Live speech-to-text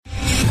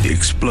The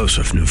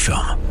explosive new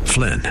film,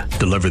 Flynn,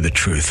 deliver the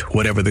truth,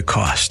 whatever the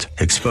cost.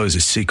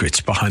 Exposes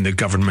secrets behind the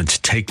government's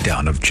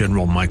takedown of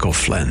General Michael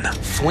Flynn.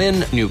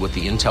 Flynn knew what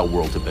the intel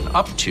world had been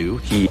up to.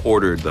 He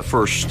ordered the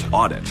first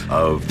audit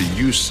of the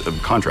use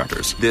of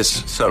contractors.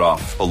 This set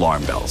off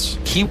alarm bells.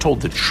 He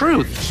told the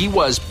truth. He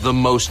was the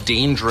most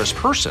dangerous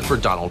person for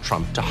Donald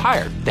Trump to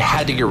hire. They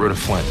had to get rid of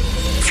Flynn.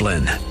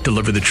 Flynn,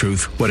 deliver the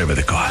truth, whatever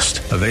the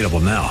cost. Available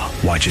now.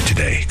 Watch it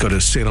today. Go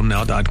to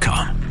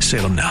salemnow.com.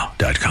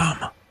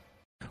 salemnow.com.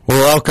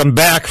 Welcome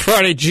back.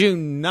 Friday,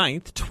 June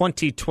 9th,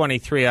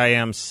 2023. I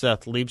am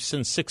Seth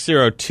Leibson.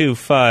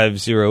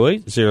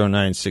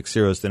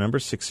 602-508-0960 is the number.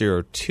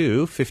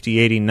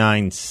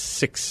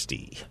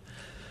 602-5089-60.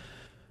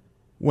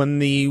 When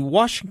the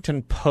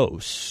Washington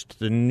Post,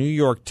 the New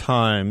York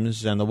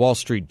Times, and the Wall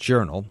Street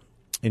Journal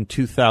in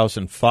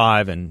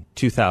 2005 and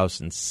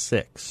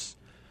 2006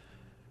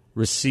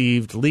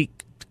 received leaked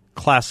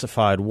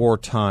classified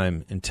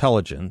wartime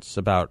intelligence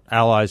about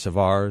allies of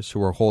ours who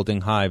were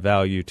holding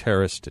high-value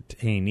terrorist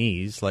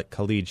detainees like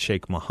Khalid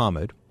Sheikh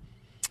Mohammed,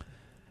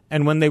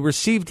 and when they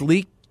received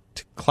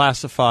leaked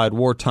classified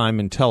wartime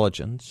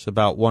intelligence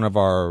about one of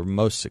our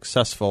most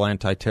successful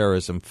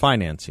anti-terrorism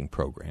financing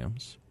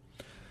programs,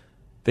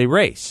 they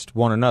raced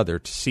one another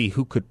to see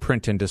who could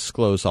print and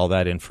disclose all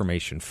that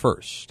information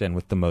first and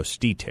with the most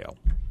detail,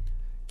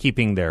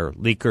 keeping their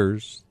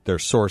leakers, their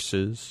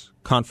sources,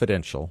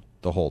 confidential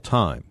the whole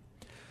time.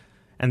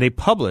 And they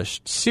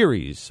published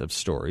series of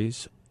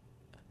stories,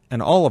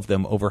 and all of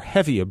them over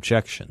heavy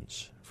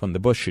objections from the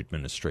Bush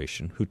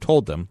administration, who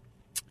told them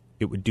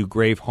it would do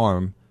grave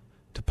harm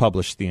to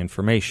publish the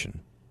information,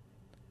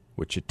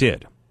 which it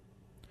did.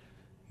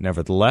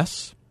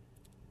 Nevertheless,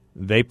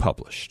 they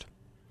published.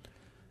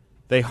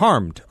 They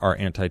harmed our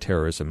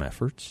anti-terrorism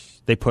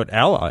efforts. They put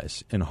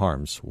allies in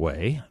harm's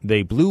way.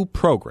 They blew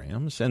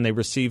programs, and they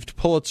received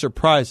Pulitzer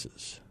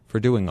Prizes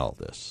for doing all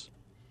this.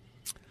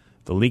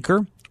 The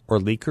leaker or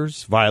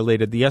leakers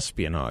violated the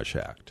Espionage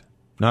Act,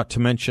 not to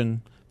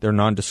mention their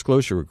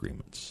non-disclosure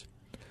agreements.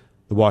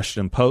 The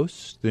Washington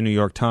Post, the New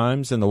York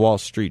Times, and the Wall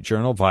Street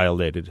Journal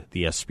violated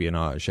the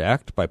Espionage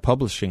Act by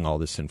publishing all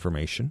this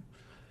information,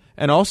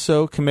 and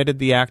also committed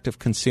the act of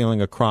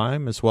concealing a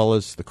crime, as well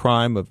as the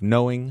crime of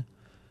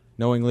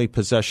knowingly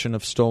possession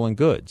of stolen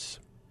goods.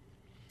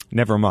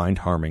 Never mind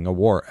harming a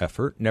war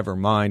effort, never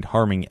mind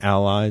harming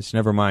allies,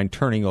 never mind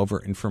turning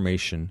over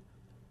information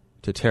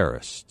to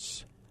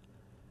terrorists.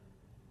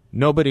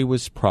 Nobody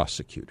was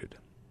prosecuted.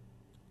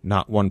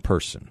 Not one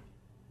person.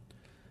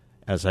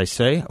 As I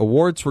say,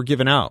 awards were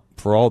given out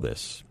for all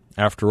this.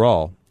 After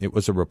all, it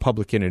was a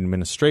Republican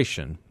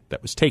administration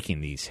that was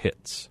taking these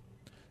hits,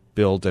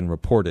 billed and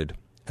reported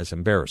as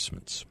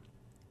embarrassments.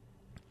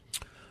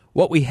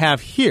 What we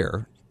have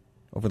here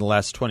over the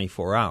last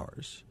 24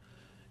 hours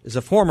is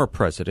a former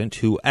president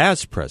who,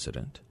 as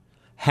president,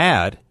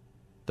 had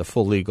the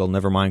full legal,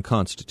 never mind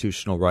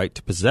constitutional right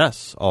to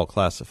possess all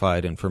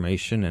classified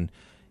information and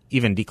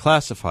even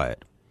declassify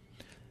it,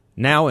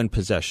 now in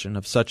possession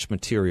of such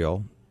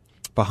material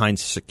behind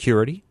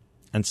security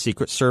and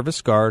Secret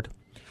Service guard,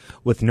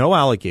 with no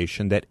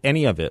allegation that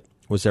any of it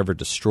was ever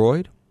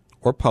destroyed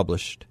or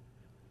published.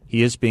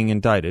 He is being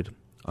indicted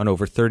on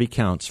over 30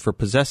 counts for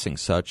possessing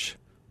such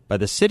by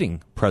the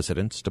sitting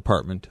president's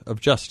Department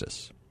of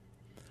Justice.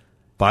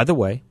 By the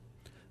way,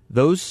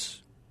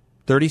 those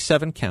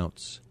 37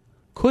 counts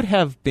could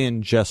have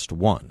been just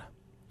one.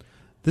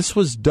 This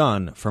was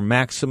done for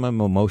maximum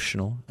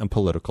emotional and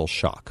political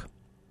shock.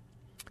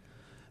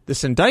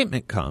 This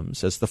indictment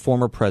comes as the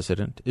former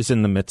president is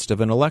in the midst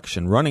of an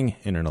election, running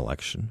in an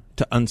election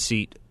to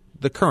unseat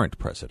the current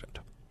president.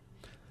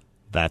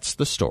 That's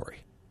the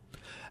story,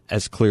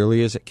 as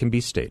clearly as it can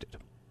be stated.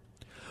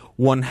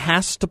 One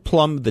has to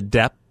plumb the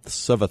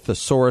depths of a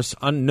thesaurus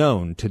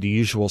unknown to the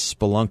usual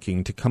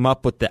spelunking to come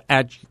up with the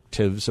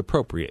adjectives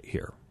appropriate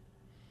here.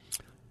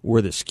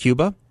 Were this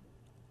Cuba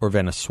or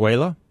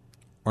Venezuela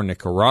or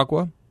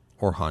Nicaragua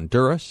or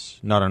Honduras,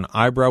 not an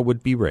eyebrow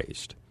would be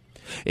raised.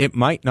 It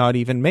might not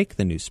even make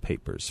the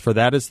newspapers, for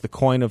that is the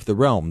coin of the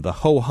realm, the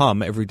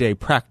ho-hum everyday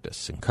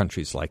practice in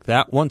countries like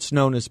that, once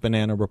known as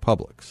banana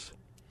republics.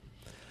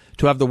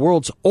 To have the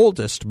world's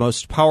oldest,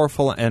 most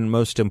powerful, and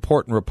most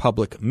important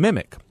republic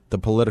mimic the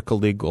political,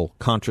 legal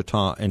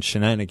contretemps and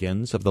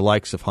shenanigans of the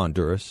likes of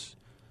Honduras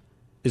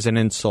is an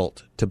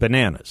insult to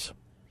bananas.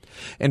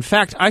 In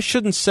fact, I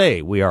shouldn't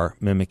say we are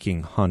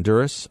mimicking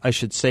Honduras. I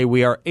should say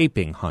we are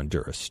aping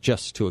Honduras,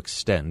 just to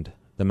extend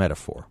the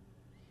metaphor.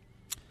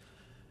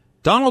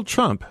 Donald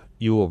Trump,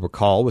 you will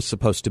recall, was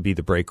supposed to be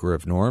the breaker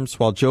of norms,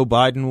 while Joe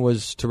Biden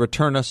was to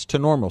return us to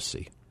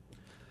normalcy.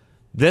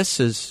 This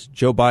is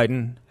Joe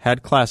Biden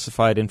had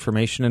classified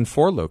information in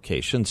 4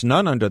 locations,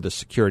 none under the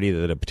security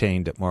that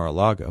obtained at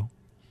Mar-a-Lago.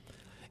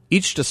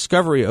 Each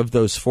discovery of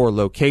those 4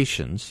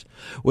 locations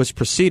was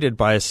preceded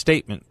by a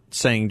statement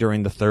saying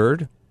during the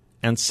third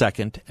and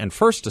second and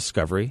first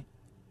discovery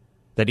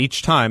that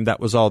each time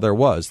that was all there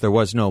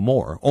was no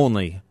more,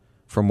 only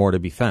for more to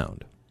be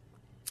found.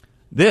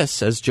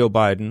 This, as Joe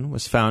Biden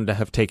was found to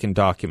have taken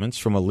documents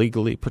from a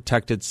legally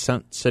protected,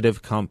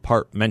 sensitive,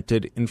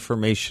 compartmented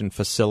information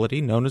facility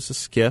known as a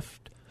SCIF,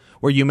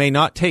 where you may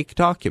not take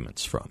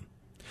documents from,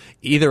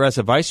 either as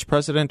a vice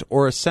president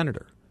or a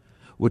senator,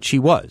 which he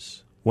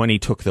was when he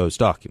took those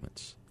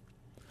documents.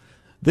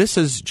 This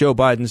is Joe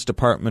Biden's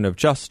Department of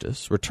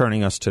Justice,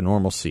 returning us to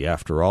normalcy,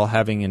 after all,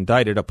 having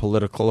indicted a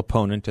political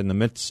opponent in the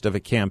midst of a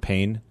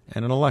campaign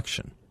and an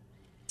election.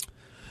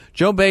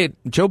 Joe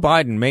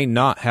Biden may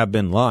not have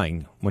been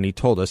lying when he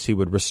told us he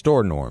would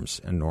restore norms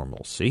and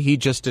normalcy. He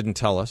just didn't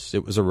tell us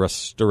it was a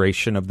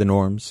restoration of the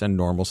norms and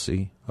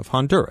normalcy of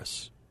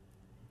Honduras.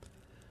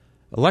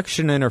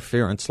 Election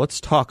interference,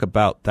 let's talk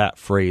about that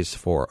phrase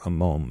for a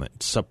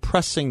moment.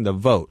 Suppressing the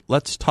vote,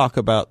 let's talk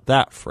about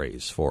that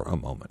phrase for a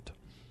moment.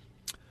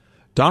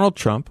 Donald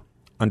Trump,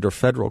 under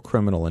federal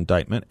criminal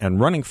indictment and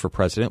running for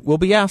president, will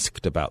be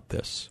asked about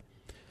this.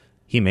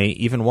 He may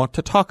even want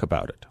to talk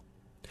about it.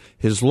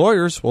 His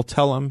lawyers will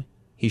tell him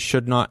he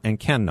should not and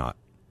cannot.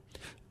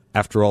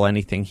 After all,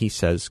 anything he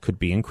says could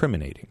be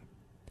incriminating.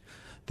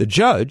 The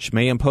judge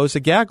may impose a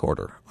gag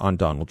order on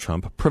Donald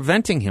Trump,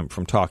 preventing him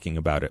from talking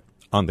about it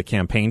on the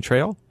campaign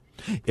trail,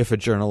 if a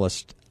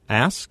journalist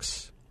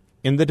asks,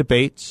 in the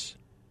debates,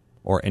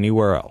 or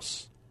anywhere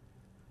else.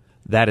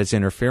 That is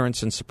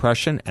interference and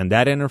suppression, and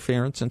that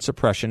interference and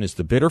suppression is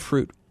the bitter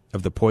fruit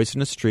of the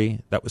poisonous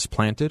tree that was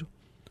planted,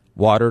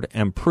 watered,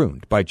 and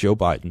pruned by Joe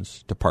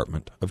Biden's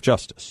Department of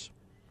Justice.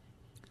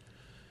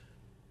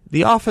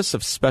 The Office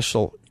of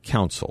Special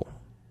Counsel,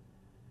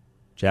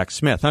 Jack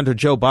Smith, under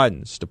Joe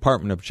Biden's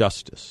Department of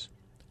Justice,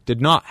 did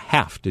not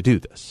have to do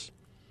this.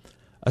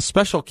 A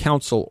special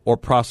counsel or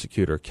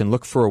prosecutor can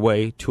look for a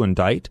way to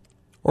indict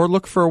or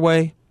look for a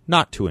way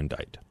not to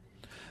indict.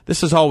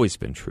 This has always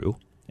been true,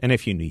 and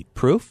if you need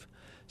proof,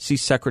 see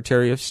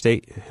Secretary of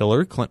State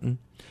Hillary Clinton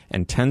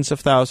and tens of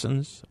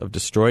thousands of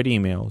destroyed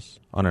emails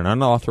on an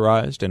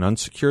unauthorized and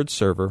unsecured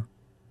server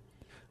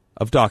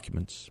of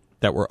documents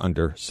that were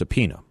under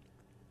subpoena.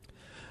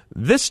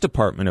 This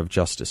Department of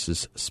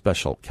Justice's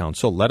special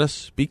counsel, let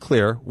us be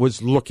clear,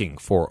 was looking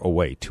for a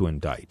way to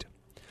indict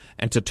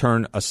and to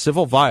turn a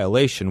civil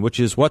violation, which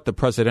is what the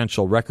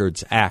Presidential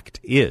Records Act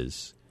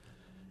is,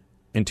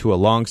 into a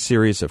long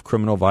series of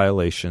criminal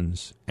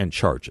violations and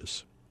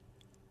charges.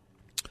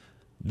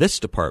 This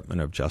Department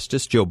of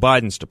Justice, Joe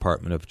Biden's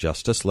Department of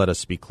Justice, let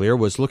us be clear,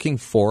 was looking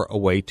for a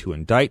way to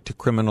indict, to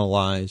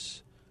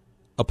criminalize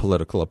a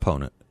political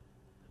opponent,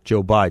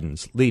 Joe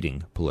Biden's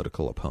leading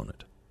political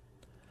opponent.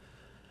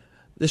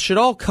 This should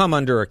all come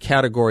under a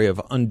category of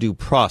undue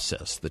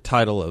process, the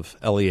title of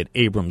Elliot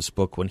Abrams'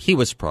 book when he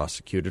was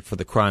prosecuted for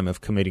the crime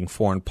of committing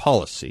foreign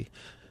policy,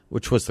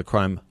 which was the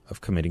crime of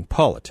committing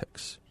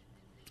politics.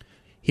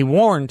 He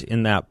warned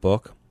in that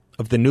book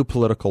of the new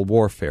political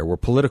warfare where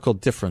political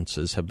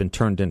differences have been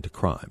turned into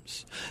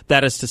crimes.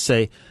 That is to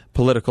say,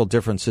 political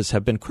differences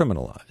have been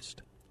criminalized.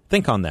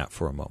 Think on that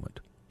for a moment.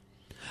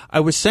 I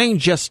was saying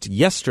just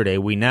yesterday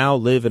we now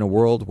live in a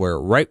world where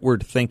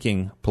rightward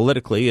thinking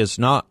politically is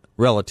not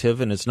relative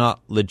and is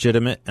not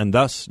legitimate and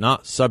thus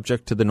not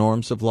subject to the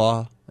norms of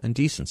law and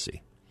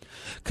decency.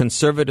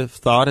 Conservative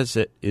thought, as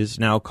it is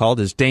now called,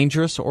 is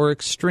dangerous or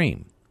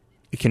extreme.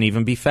 It can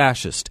even be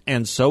fascist,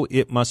 and so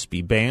it must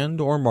be banned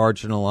or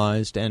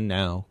marginalized and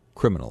now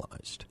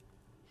criminalized.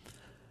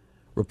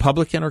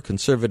 Republican or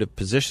conservative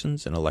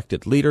positions and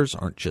elected leaders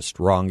aren't just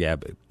wrong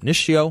ab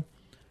initio.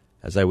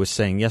 As I was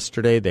saying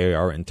yesterday, they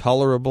are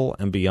intolerable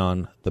and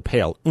beyond the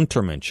pale,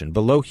 Untermenschen,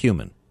 below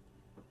human.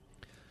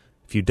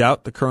 If you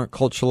doubt the current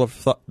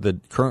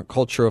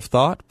culture of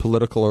thought,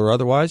 political or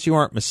otherwise, you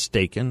aren't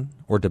mistaken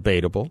or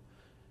debatable.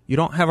 You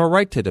don't have a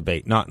right to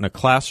debate, not in a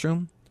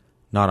classroom,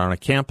 not on a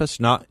campus,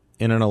 not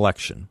in an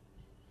election.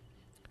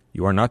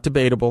 You are not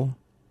debatable.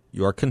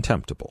 You are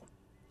contemptible.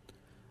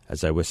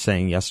 As I was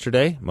saying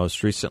yesterday,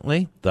 most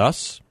recently,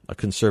 thus, a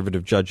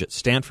conservative judge at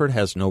Stanford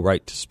has no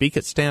right to speak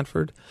at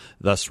Stanford.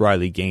 Thus,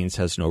 Riley Gaines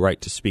has no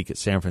right to speak at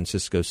San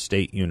Francisco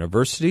State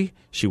University.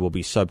 She will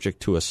be subject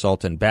to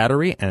assault and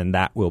battery, and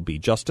that will be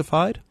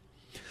justified.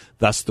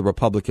 Thus, the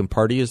Republican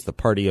Party is the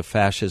party of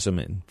fascism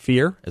and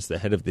fear, as the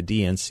head of the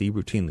DNC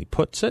routinely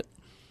puts it.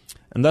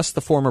 And thus,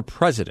 the former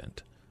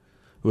president,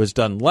 who has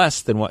done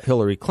less than what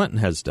Hillary Clinton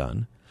has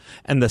done,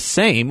 and the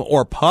same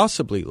or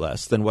possibly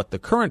less than what the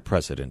current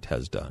president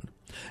has done,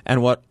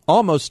 and what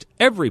almost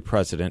every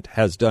president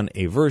has done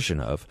a version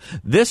of,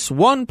 this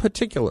one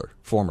particular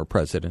former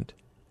president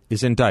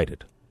is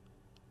indicted,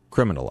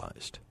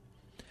 criminalized.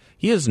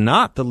 He is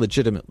not the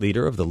legitimate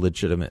leader of the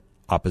legitimate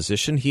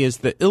opposition. He is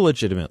the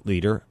illegitimate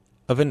leader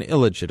of an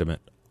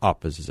illegitimate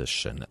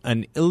opposition,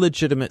 an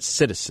illegitimate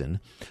citizen,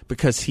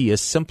 because he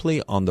is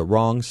simply on the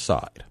wrong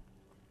side.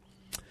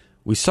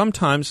 We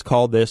sometimes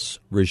call this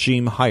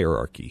regime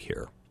hierarchy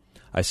here.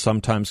 I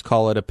sometimes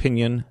call it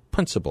opinion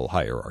principle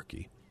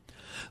hierarchy.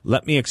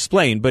 Let me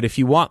explain, but if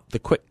you want the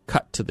quick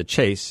cut to the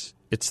chase,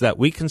 it's that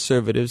we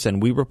conservatives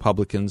and we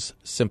Republicans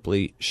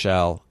simply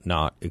shall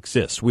not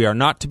exist. We are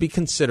not to be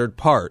considered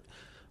part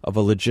of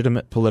a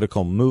legitimate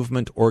political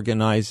movement,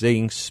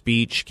 organizing,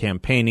 speech,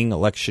 campaigning,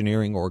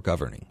 electioneering, or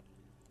governing.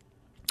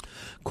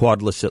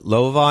 Quod licet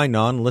lovi,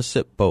 non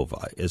licet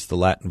bovi is the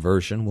Latin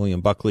version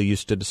William Buckley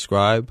used to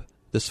describe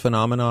this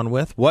phenomenon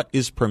with. What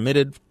is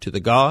permitted to the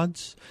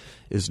gods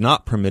is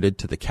not permitted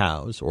to the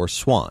cows or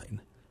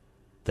swine.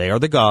 They are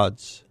the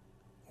gods,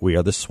 we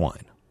are the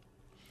swine.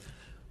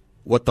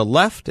 What the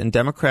left and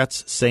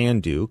Democrats say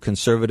and do,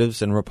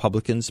 conservatives and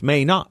Republicans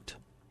may not.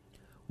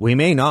 We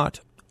may not,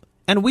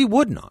 and we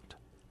would not.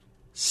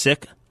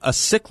 A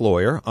sick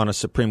lawyer on a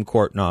Supreme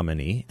Court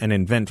nominee and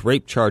invent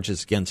rape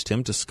charges against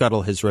him to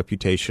scuttle his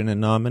reputation and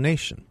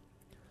nomination.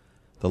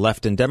 The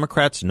left and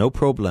Democrats, no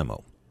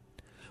problemo.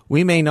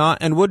 We may not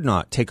and would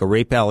not take a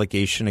rape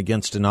allegation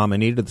against a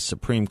nominee to the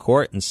Supreme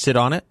Court and sit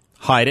on it,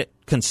 hide it,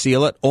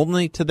 conceal it,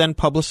 only to then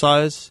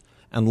publicize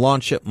and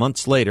launch it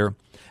months later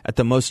at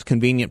the most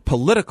convenient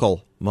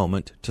political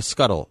moment to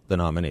scuttle the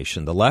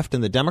nomination. The left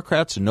and the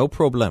Democrats, no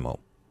problemo.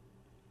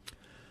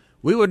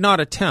 We would not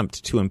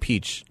attempt to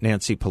impeach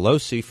Nancy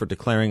Pelosi for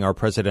declaring our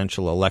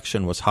presidential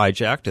election was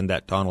hijacked and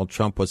that Donald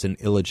Trump was an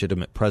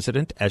illegitimate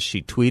president, as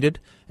she tweeted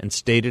and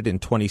stated in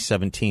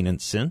 2017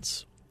 and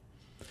since.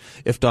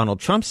 If Donald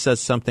Trump says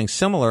something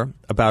similar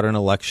about an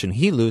election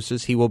he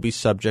loses, he will be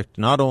subject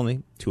not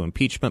only to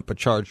impeachment but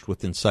charged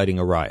with inciting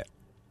a riot.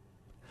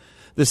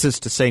 This is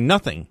to say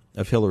nothing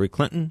of Hillary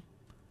Clinton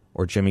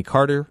or Jimmy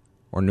Carter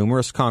or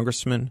numerous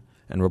congressmen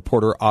and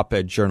reporter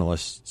op-ed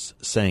journalists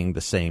saying the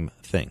same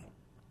thing.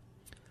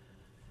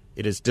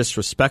 It is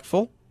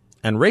disrespectful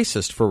and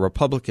racist for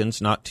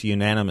Republicans not to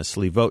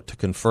unanimously vote to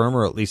confirm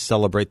or at least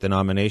celebrate the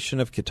nomination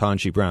of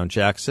Ketanji Brown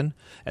Jackson,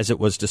 as it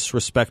was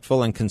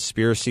disrespectful and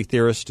conspiracy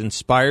theorist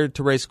inspired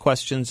to raise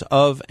questions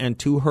of and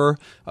to her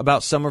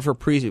about some of her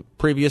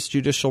previous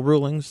judicial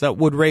rulings that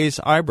would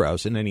raise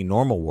eyebrows in any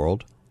normal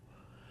world.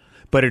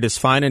 But it is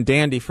fine and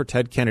dandy for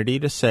Ted Kennedy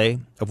to say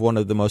of one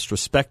of the most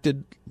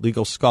respected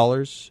legal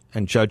scholars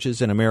and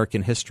judges in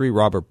American history,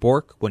 Robert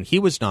Bork, when he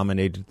was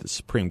nominated to the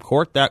Supreme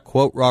Court, that,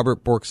 quote,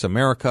 Robert Bork's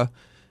America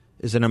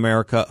is an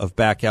America of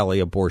back alley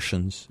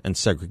abortions and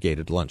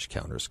segregated lunch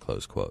counters,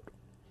 close quote.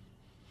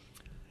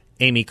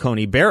 Amy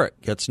Coney Barrett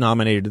gets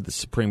nominated to the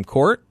Supreme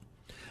Court,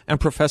 and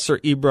Professor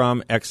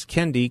Ibram X.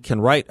 Kendi can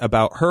write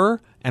about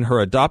her and her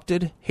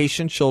adopted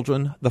Haitian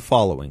children the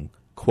following,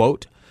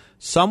 quote,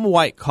 some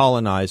white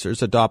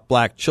colonizers adopt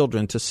black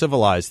children to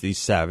civilize these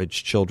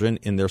savage children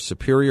in their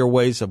superior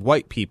ways of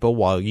white people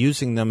while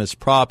using them as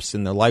props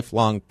in their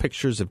lifelong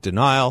pictures of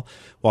denial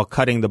while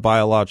cutting the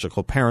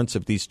biological parents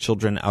of these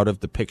children out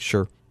of the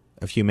picture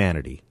of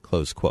humanity,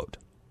 close quote.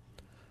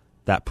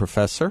 That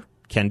professor,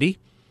 Kendi,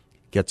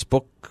 gets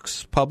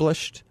books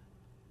published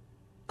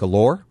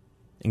galore,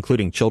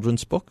 including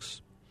children's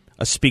books,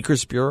 a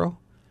speakers bureau,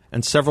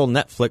 and several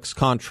Netflix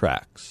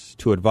contracts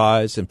to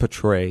advise and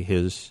portray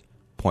his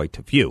point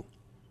of view.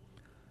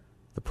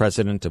 The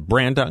president of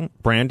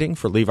branding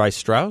for Levi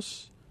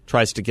Strauss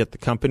tries to get the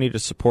company to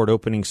support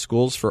opening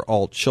schools for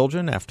all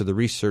children after the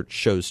research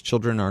shows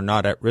children are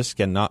not at risk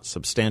and not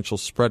substantial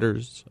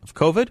spreaders of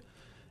COVID,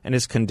 and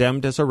is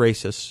condemned as a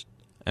racist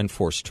and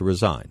forced to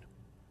resign.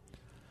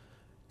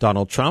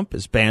 Donald Trump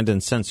is banned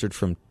and censored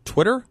from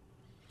Twitter.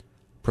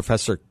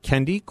 Professor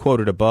Kendi,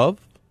 quoted above,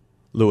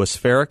 Louis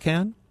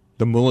Farrakhan,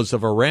 the mullahs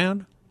of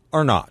Iran,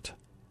 are not.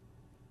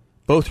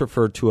 Both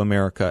referred to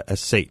America as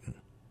Satan.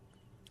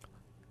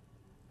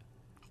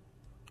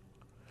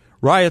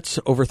 Riots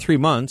over 3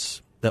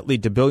 months that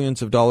lead to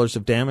billions of dollars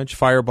of damage,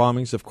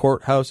 firebombings of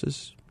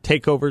courthouses,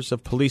 takeovers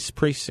of police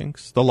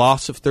precincts, the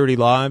loss of 30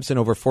 lives and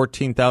over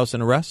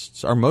 14,000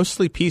 arrests are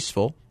mostly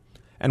peaceful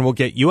and will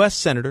get U.S.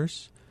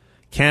 senators,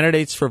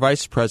 candidates for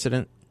vice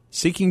president,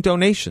 seeking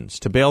donations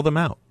to bail them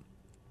out.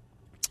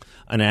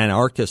 An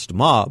anarchist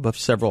mob of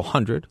several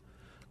hundred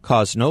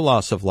caused no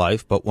loss of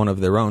life but one of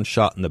their own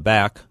shot in the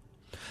back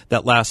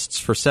that lasts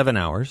for 7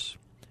 hours,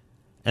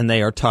 and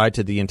they are tied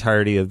to the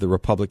entirety of the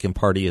Republican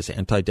Party as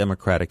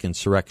anti-democratic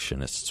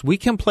insurrectionists. We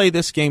can play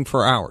this game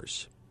for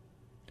hours.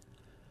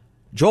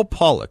 Joel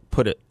Pollak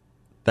put it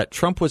that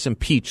Trump was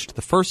impeached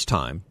the first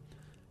time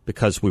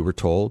because, we were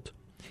told,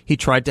 he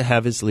tried to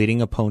have his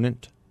leading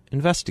opponent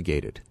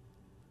investigated.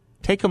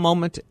 Take a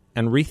moment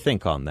and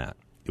rethink on that.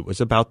 It was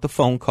about the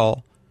phone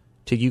call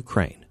to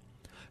Ukraine.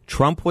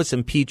 Trump was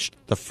impeached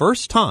the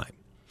first time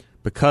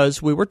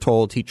because, we were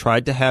told, he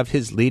tried to have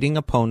his leading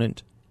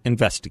opponent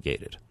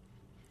investigated.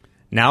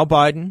 Now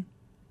Biden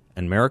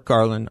and Merrick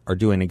Garland are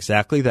doing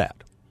exactly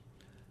that.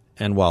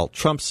 And while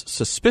Trump's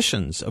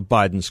suspicions of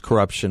Biden's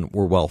corruption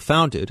were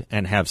well-founded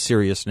and have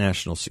serious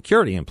national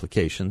security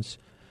implications,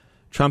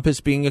 Trump is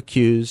being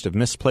accused of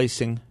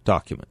misplacing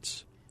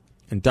documents.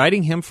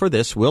 Indicting him for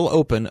this will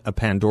open a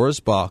Pandora's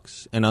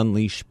box and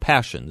unleash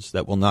passions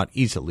that will not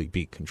easily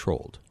be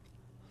controlled.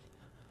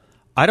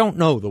 I don't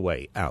know the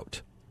way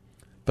out.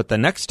 But the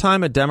next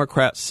time a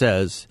Democrat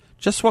says,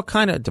 just what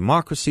kind of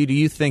democracy do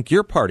you think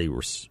your party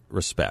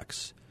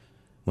respects?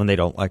 When they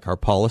don't like our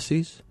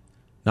policies,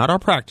 not our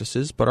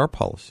practices, but our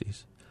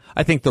policies.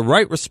 I think the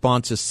right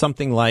response is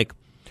something like,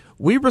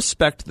 we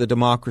respect the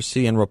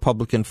democracy and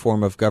Republican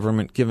form of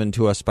government given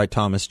to us by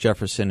Thomas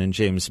Jefferson and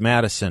James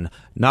Madison,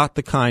 not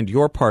the kind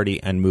your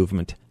party and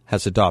movement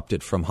has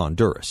adopted from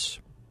Honduras.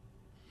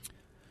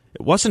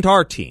 It wasn't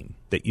our team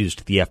that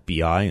used the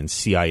FBI and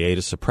CIA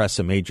to suppress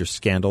a major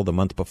scandal the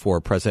month before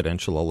a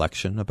presidential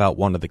election about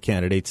one of the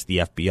candidates the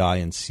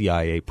FBI and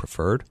CIA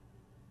preferred.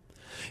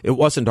 It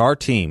wasn't our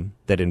team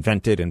that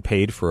invented and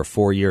paid for a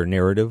 4-year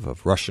narrative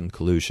of Russian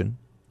collusion.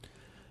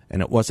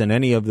 And it wasn't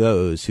any of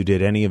those who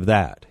did any of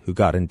that who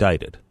got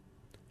indicted.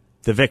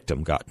 The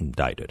victim got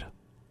indicted.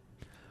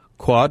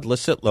 Quod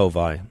licet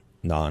lovi,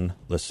 non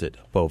licet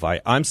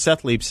bovi. I'm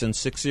Seth Leibson,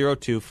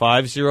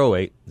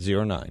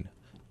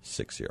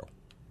 602-508-0960.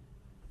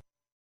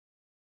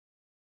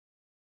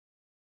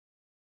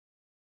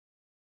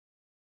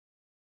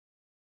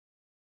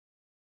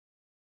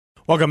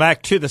 Welcome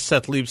back to the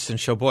Seth Leibson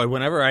Show. Boy,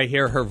 whenever I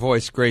hear her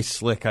voice, Grace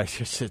Slick,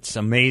 it's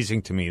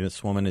amazing to me.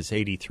 This woman is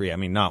 83. I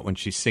mean, not when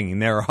she's singing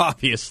there,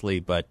 obviously,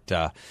 but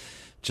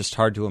just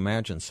hard to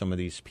imagine some of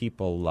these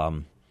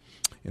people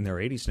in their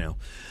 80s now.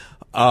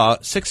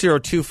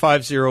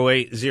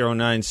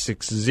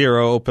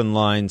 602-508-0960, open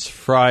lines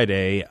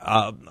Friday.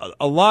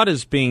 A lot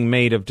is being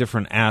made of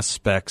different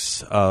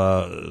aspects,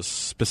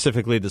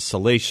 specifically the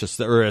salacious,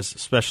 or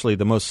especially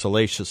the most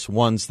salacious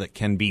ones that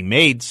can be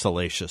made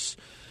salacious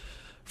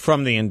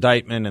from the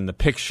indictment and the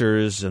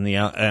pictures and the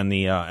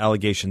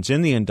allegations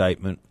in the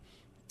indictment.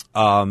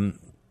 The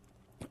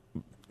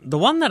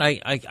one that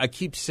I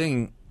keep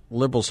seeing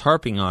liberals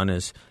harping on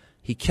is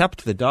he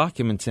kept the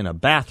documents in a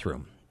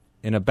bathroom,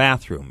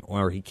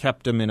 or he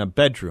kept them in a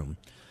bedroom.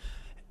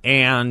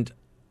 And,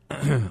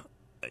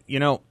 you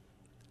know,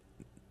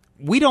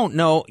 we don't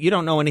know, you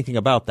don't know anything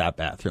about that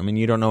bathroom, and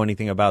you don't know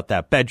anything about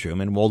that bedroom,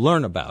 and we'll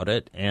learn about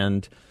it.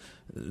 And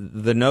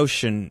the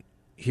notion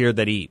here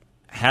that he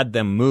had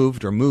them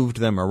moved or moved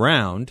them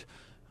around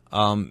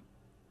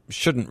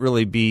shouldn't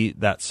really be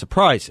that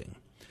surprising.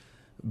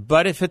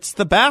 But if it's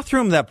the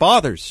bathroom that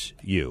bothers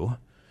you,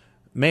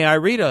 may I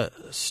read a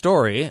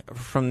story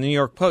from the New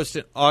York Post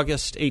in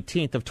August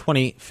 18th of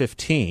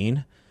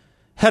 2015,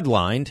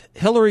 headlined,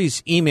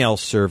 Hillary's email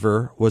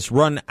server was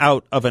run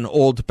out of an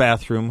old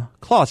bathroom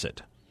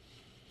closet.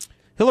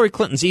 Hillary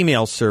Clinton's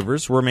email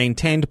servers were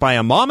maintained by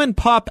a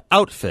mom-and-pop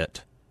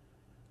outfit,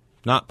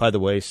 not, by the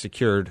way,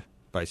 secured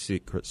by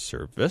Secret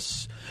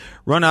Service,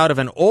 run out of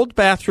an old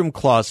bathroom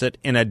closet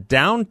in a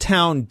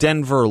downtown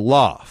Denver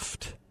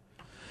loft.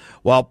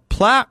 While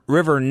Platte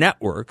River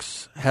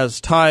Networks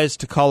has ties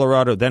to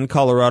then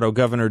Colorado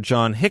Governor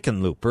John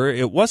Hickenlooper,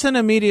 it wasn't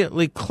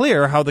immediately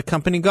clear how the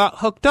company got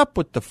hooked up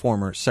with the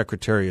former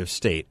Secretary of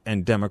State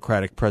and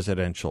Democratic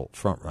presidential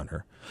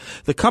frontrunner.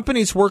 The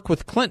company's work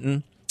with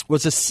Clinton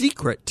was a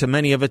secret to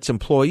many of its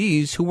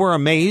employees who were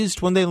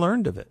amazed when they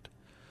learned of it.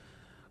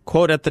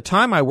 Quote, at the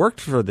time I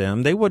worked for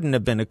them, they wouldn't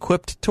have been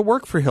equipped to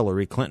work for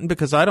Hillary Clinton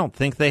because I don't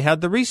think they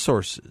had the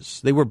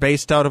resources. They were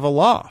based out of a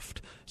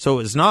loft, so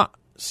it was not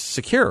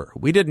secure.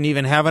 We didn't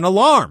even have an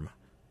alarm,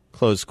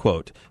 close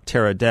quote.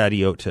 Tara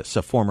Dadiotis,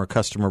 a former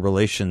customer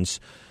relations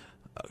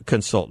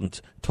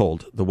consultant,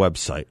 told the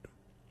website.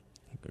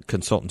 A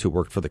consultant who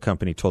worked for the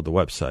company told the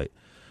website.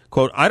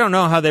 Quote, I don't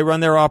know how they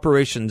run their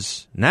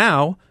operations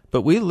now,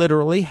 but we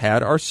literally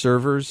had our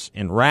servers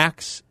in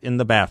racks in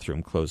the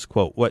bathroom, close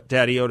quote. What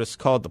Dadiotis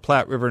called the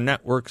Platte River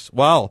Networks,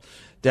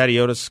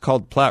 Dadiotis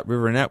called Platte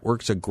River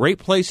Networks a great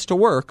place to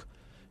work,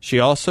 she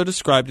also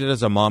described it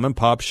as a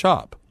mom-and-pop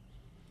shop.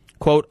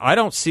 Quote, I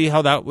don't see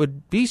how that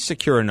would be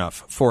secure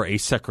enough for a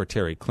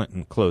Secretary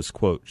Clinton, close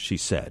quote, she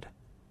said.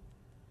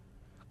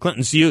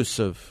 Clinton's use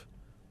of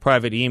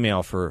private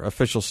email for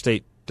official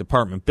State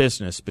Department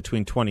business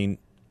between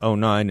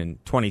 2009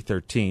 and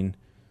 2013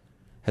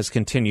 has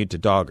continued to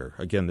dog her.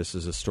 Again, this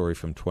is a story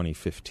from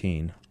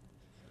 2015.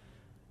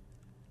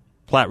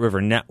 Platte River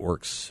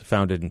Networks,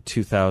 founded in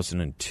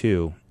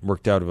 2002,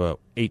 worked out of a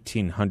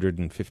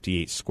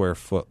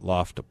 1,858-square-foot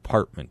loft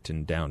apartment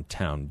in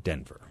downtown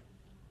Denver.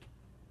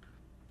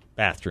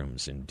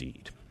 Bathrooms,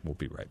 indeed. We'll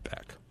be right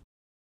back.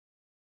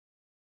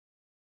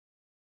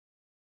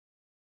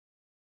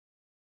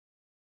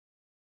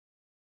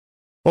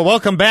 Well,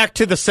 welcome back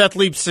to the Seth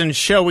Leibson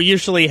Show. We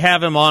usually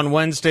have him on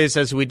Wednesdays,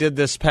 as we did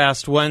this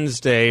past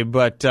Wednesday,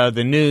 but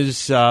the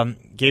news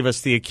gave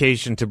us the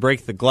occasion to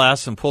break the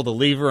glass and pull the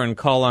lever and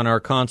call on our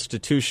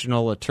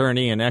constitutional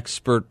attorney and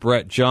expert,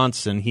 Brett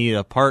Johnson. He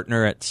a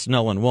partner at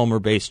Snell and Wilmer,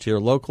 based here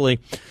locally,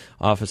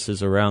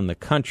 offices around the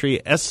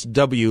country.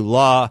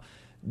 swlaw.com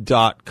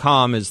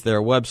is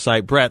their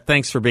website. Brett,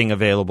 thanks for being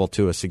available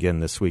to us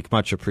again this week.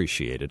 Much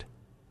appreciated.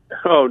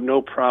 Oh,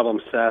 no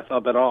problem, Seth.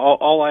 But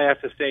all I have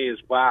to say is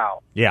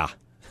wow. Yeah.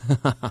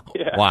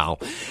 Wow.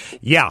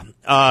 Yeah.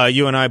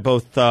 You and I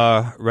both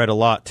read a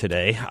lot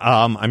today,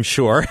 I'm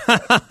sure.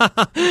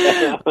 I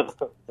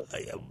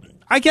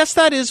guess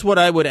that is what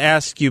I would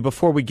ask you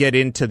before we get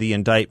into the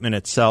indictment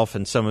itself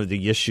and some of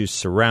the issues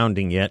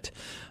surrounding it.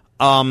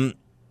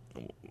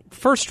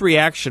 First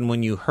reaction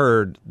when you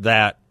heard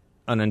that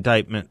an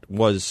indictment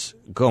was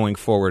going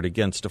forward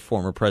against a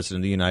former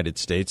president of the United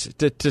States.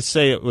 To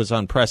say it was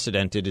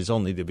unprecedented is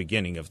only the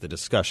beginning of the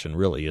discussion,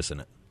 really, isn't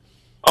it?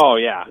 Oh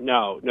yeah,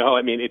 no.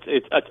 I mean,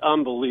 it's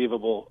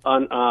unbelievable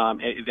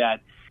that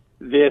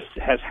this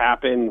has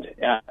happened,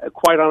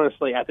 quite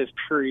honestly, at this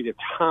period of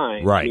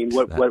time. Right. I mean,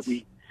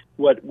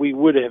 what we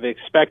would have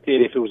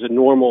expected if it was a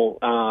normal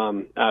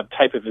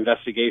type of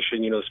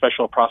investigation. The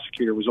special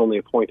prosecutor was only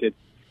appointed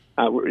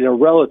in a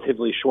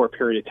relatively short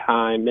period of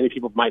time. Many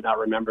people might not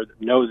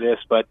know this,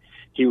 but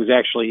he was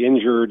actually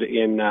injured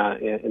in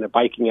a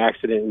biking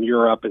accident in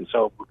Europe, and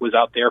so was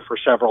out there for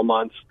several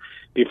months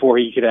before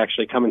he could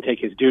actually come and take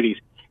his duties.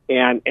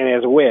 And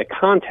as a way of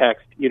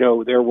context,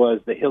 there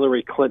was the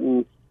Hillary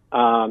Clinton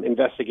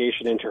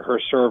investigation into her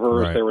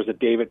servers. Right. There was a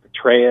David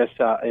Petraeus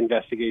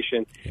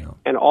investigation,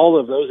 and all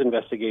of those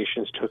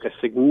investigations took a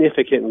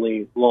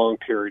significantly long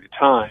period of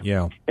time.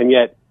 Yeah. And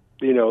yet,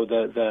 the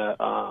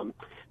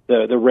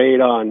raid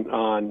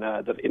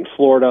in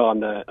Florida on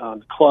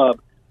the club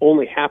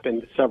only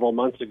happened several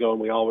months ago, and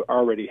we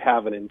already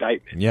have an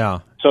indictment. Yeah.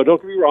 So don't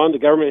get me wrong, the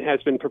government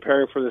has been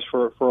preparing for this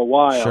for a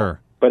while. Sure.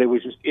 But it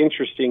was just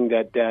interesting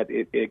that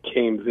it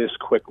came this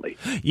quickly.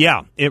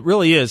 Yeah, it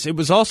really is. It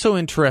was also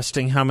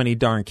interesting how many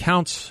darn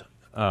counts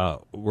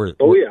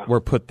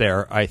were put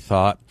there, I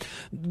thought.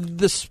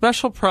 The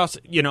special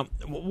process,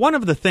 one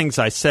of the things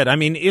I said, I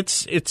mean,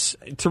 it's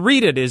to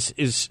read it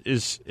is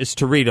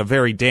to read a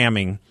very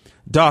damning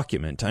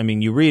document. I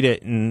mean, you read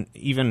it, and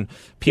even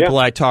people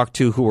I talked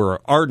to who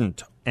are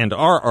ardent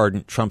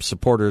Trump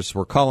supporters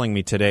were calling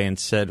me today and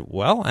said,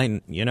 well,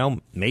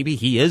 maybe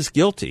he is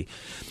guilty.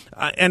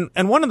 And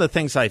one of the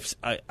things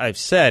I've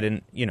said,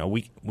 and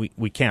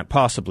we can't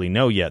possibly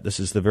know yet. This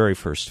is the very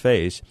first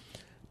phase,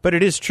 but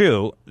it is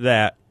true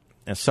that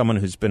as someone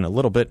who's been a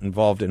little bit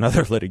involved in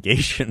other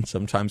litigation,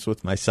 sometimes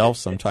with myself,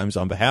 sometimes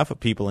on behalf of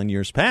people in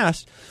years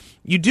past,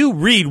 you do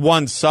read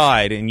one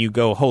side and you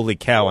go, "Holy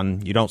cow,"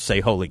 and you don't say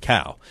 "Holy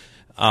cow."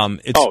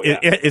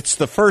 It's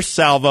the first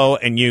salvo,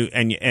 and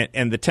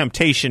the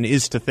temptation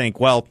is to think,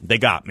 well, they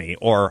got me,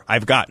 or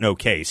I've got no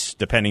case,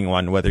 depending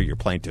on whether you're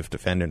plaintiff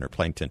defendant or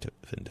plaintiff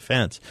in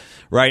defense,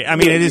 right? I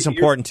mean, it is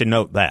important to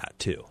note that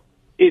too.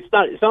 It's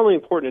not only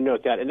important to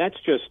note that, and that's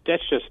just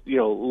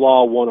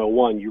law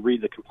 101. You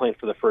read the complaint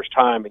for the first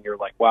time, and you're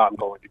like, wow, I'm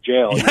going to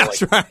jail. And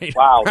That's right.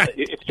 Wow, right.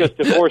 It's just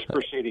divorce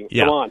proceedings.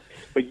 Yeah. Come on.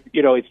 But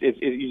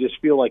you just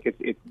feel like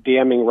it's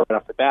damning right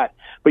off the bat.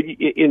 But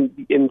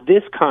in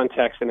this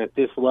context and at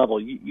this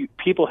level,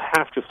 people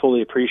have to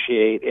fully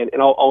appreciate,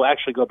 and I'll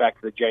actually go back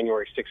to the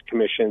January 6th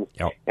commissions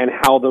and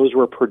how those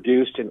were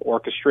produced and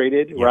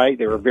orchestrated. Right,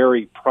 they were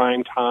very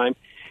prime time.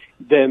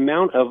 The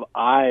amount of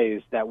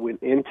eyes that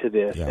went into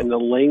this and the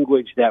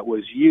language that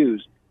was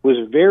used was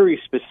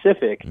very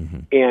specific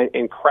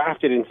and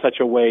crafted in such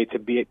a way to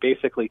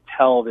basically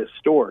tell this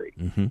story.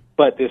 Mm-hmm.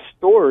 But this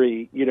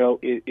story,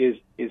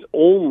 is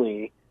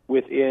only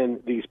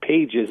within these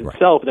pages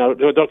itself. Now,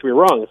 don't get me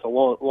wrong; it's a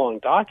long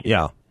document.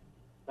 Yeah,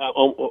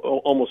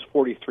 almost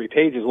 43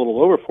 pages, a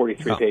little over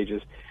 43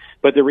 pages.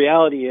 But the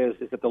reality is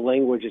that the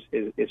language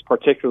is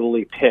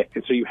particularly picked.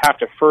 And so you have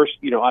to first,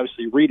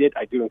 obviously read it.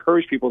 I do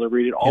encourage people to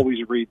read it.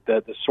 Always read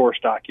the source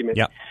document.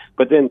 Yep.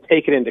 But then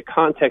take it into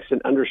context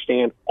and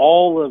understand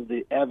all of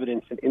the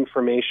evidence and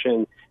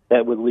information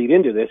that would lead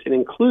into this, and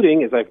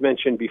including, as I've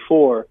mentioned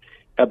before,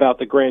 about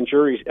the grand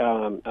jury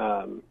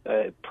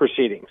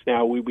proceedings.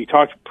 Now, we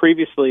talked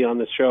previously on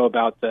the show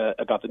about the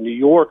New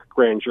York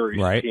grand jury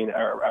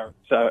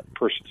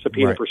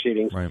subpoena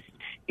proceedings. Right.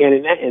 And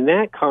in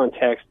that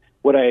context,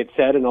 what I had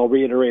said, and I'll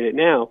reiterate it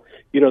now,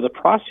 the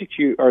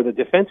prosecutor or the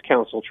defense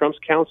counsel, Trump's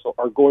counsel,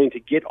 are going to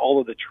get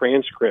all of the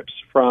transcripts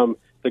from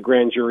the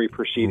grand jury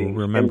proceedings.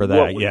 Remember and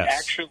that, what was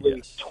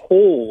actually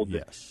told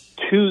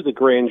to the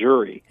grand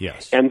jury.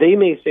 Yes. And they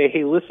may say,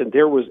 hey, listen,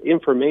 there was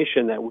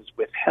information that was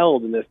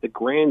withheld in this. The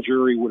grand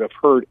jury would have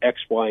heard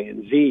X, Y,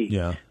 and Z.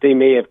 Yeah. They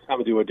may have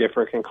come to a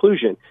different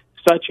conclusion,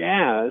 such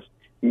as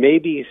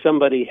maybe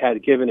somebody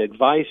had given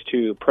advice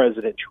to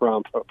President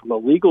Trump from a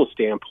legal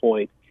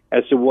standpoint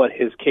as to what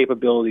his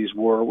capabilities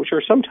were, which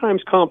are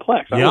sometimes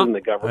complex. I was in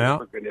the government,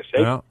 for goodness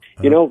sake. I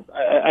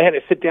had to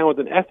sit down with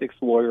an ethics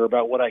lawyer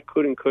about what I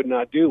could and could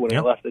not do when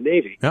I left the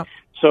Navy.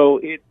 So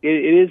it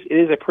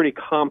is a pretty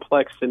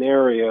complex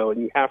scenario,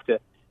 and you have to,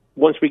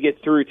 once we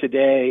get through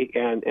today,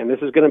 and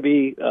this is going to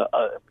be,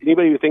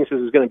 anybody who thinks this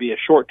is going to be a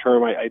short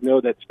term, I know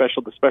that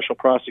the special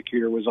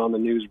prosecutor was on the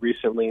news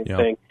recently and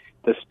saying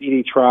the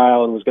speedy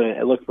trial and was going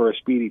to look for a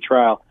speedy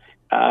trial.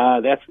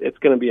 It's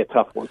going to be a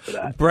tough one for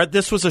that. Brett,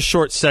 this was a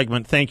short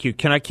segment. Thank you.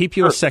 Can I keep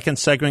you a second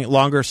segment,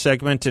 longer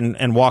segment,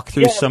 and walk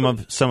through some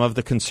of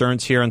the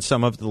concerns here and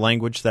some of the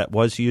language that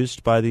was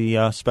used by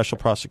the special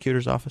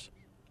prosecutor's office?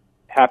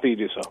 Happy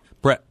to do so.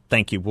 Brett,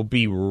 thank you. We'll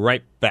be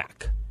right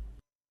back.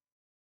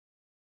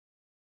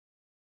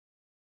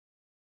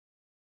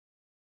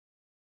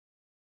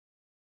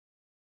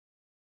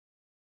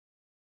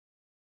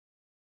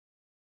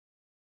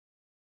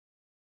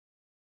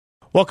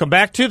 Welcome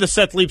back to the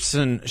Seth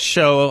Leibsohn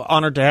Show.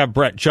 Honored to have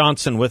Brett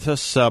Johnson with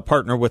us,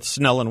 partner with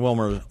Snell and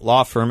Wilmer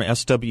Law Firm.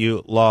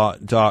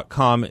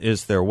 SWLaw.com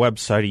is their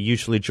website. He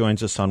usually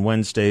joins us on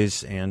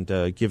Wednesdays, and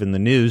given the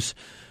news,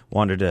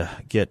 wanted to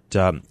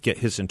get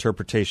his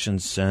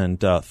interpretations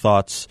and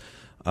thoughts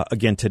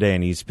again today,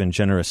 and he's been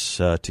generous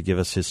to give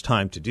us his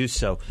time to do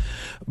so.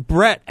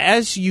 Brett,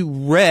 as you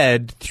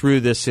read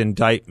through this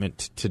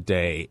indictment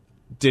today,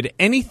 did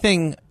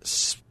anything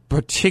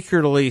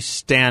particularly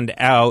stand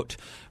out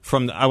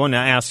from I want to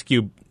ask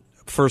you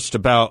first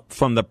about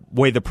from the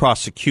way the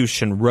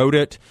prosecution wrote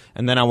it,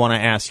 and then I want to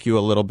ask you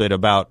a little bit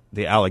about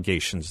the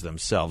allegations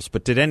themselves.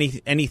 But did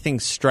anything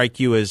strike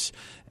you as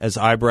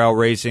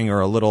eyebrow-raising or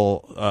a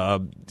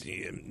little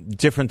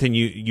different than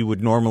you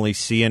would normally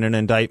see in an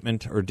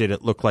indictment, or did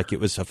it look like it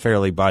was a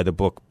fairly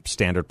by-the-book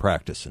standard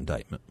practice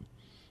indictment?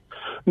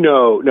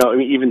 No. I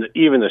mean,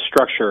 even the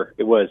structure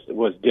it was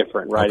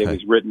different, right? Okay. It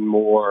was written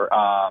more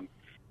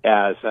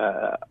as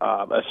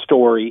a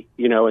story,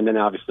 and then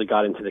obviously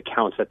got into the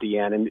counts at the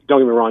end. And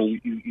don't get me wrong,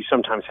 you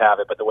sometimes have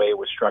it, but the way it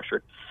was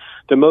structured,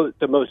 the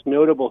most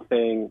notable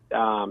thing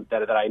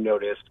that I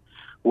noticed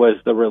was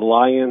the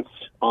reliance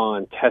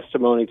on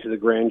testimony to the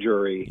grand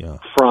jury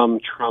from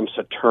Trump's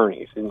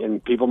attorneys.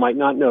 And people might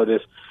not know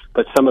this,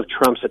 but some of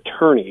Trump's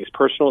attorneys,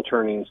 personal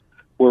attorneys,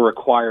 were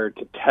required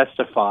to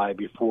testify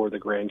before the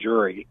grand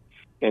jury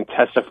and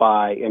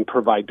testify and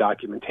provide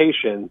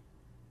documentation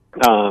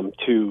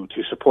to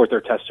support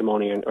their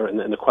testimony and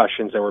the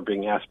questions that were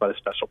being asked by the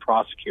special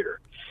prosecutor.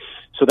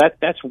 So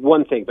that's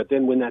one thing. But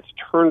then when that's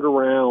turned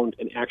around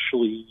and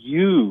actually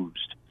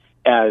used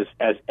as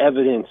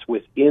evidence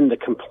within the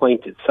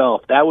complaint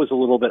itself, that was a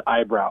little bit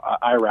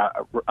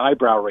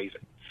eyebrow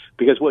raising.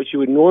 Because what you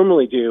would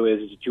normally do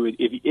is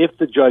if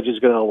the judge is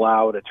going to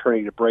allow an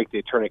attorney to break the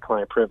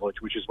attorney-client privilege,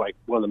 which is like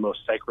one of the most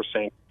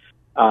sacrosanct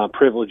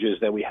privileges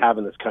that we have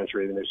in this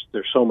country, and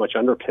there's so much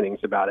underpinnings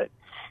about it.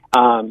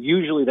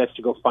 Usually that's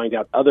to go find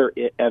out other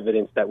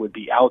evidence that would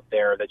be out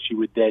there that you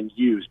would then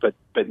use. But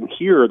in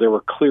here, there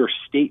were clear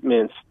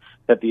statements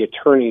that the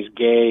attorneys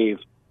gave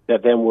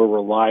that then were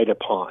relied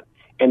upon.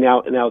 And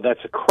now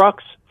that's a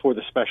crux for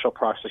the special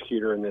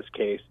prosecutor in this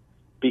case,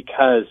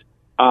 because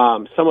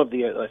some of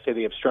the, let's say,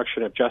 the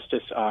obstruction of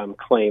justice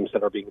claims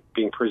that are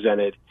being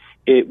presented,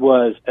 it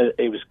was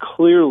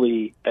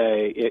clearly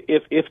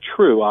if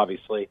true,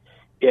 obviously,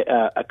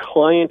 a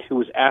client who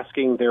was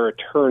asking their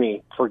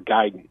attorney for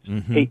guidance.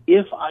 Mm-hmm. Hey,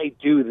 if I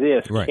do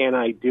this, can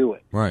I do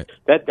it? Right.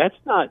 That's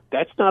not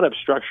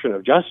obstruction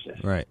of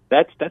justice. Right.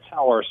 That's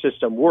how our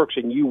system works.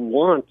 And you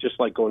want, just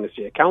like going to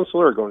see a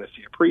counselor or going to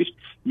see a priest,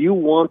 you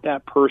want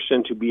that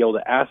person to be able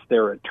to ask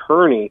their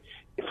attorney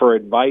for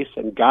advice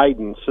and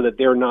guidance so that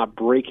they're not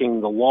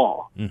breaking the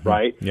law. Mm-hmm.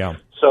 Right. Yeah.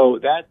 So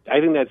I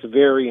think that's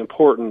very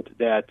important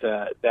that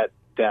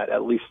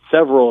at least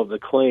several of the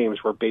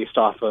claims were based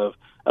off of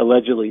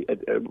originally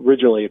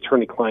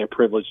attorney-client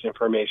privileged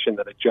information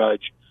that a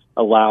judge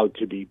allowed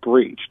to be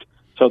breached.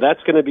 So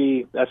that's going to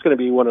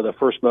be one of the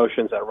first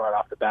motions that right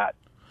off the bat.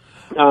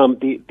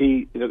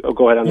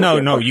 Go ahead.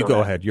 No, you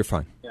go ahead. You're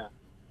fine.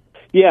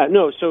 Yeah.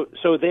 No.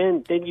 So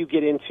then you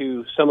get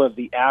into some of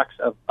the acts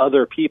of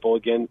other people.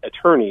 Again,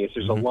 attorneys.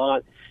 There's a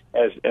lot.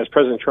 As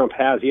President Trump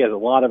he has a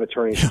lot of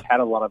attorneys. He's had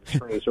a lot of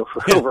attorneys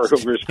over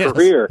his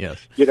career.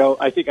 Yes.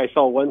 I think I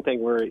saw one thing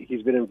where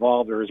he's been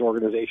involved, or his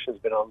organization's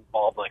been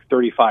involved, in like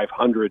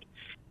 3,500,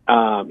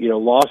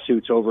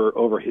 lawsuits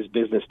over his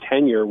business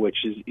tenure, which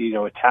is,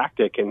 a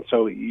tactic. And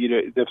so,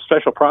 the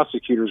special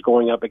prosecutor is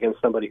going up against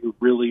somebody who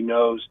really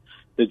knows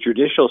the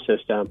judicial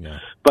system. Yeah.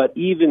 But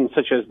even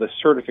such as the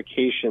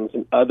certifications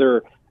and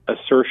other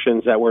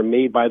assertions that were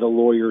made by the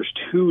lawyers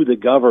to the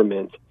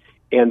government,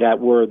 and that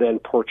were then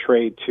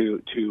portrayed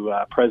to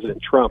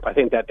President Trump, I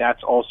think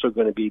that's also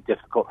going to be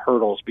difficult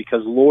hurdles,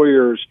 because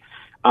lawyers,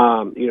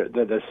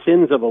 the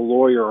sins of a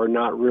lawyer are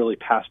not really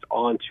passed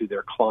on to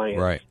their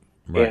clients.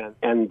 Right.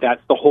 And that's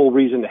the whole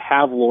reason to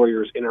have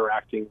lawyers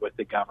interacting with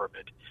the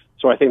government.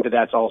 So I think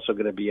that's also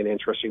going to be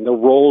the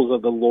roles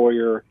of the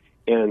lawyer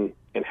and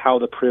how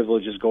the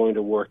privilege is going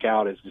to work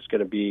out is just going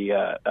to be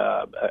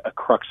a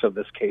crux of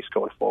this case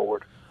going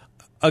forward.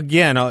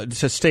 Again,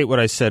 to state what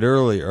I said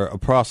earlier, a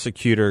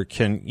prosecutor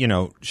can,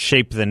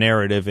 shape the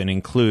narrative and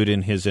include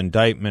in his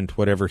indictment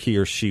whatever he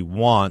or she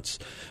wants.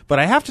 But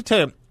I have to tell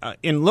you,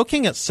 in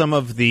looking at some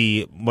of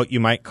the what you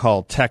might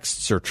call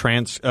texts or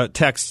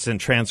texts and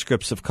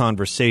transcripts of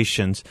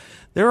conversations,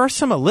 there are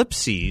some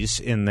ellipses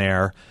in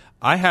there.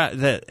 I had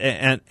that,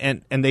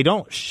 and they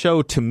don't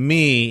show to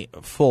me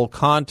full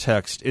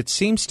context. It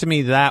seems to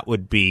me that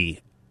would be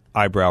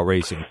eyebrow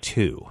raising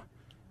too.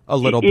 A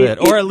little bit,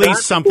 or at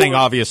least something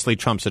obviously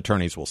Trump's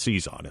attorneys will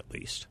seize on, at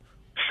least.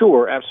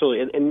 Sure,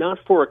 absolutely, and not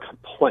for a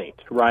complaint,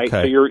 right?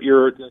 Okay. So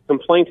your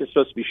complaint is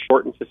supposed to be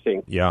short and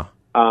succinct. Yeah.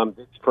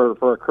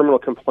 For a criminal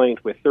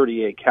complaint with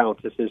 38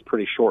 counts, this is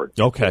pretty short.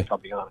 Okay. I'll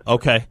be honest.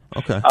 Okay.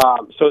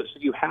 So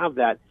you have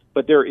that,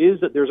 but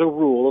there's a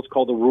rule. It's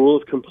called the rule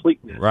of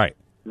completeness. Right.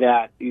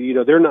 that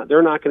they're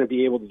not going to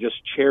be able to just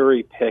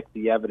cherry pick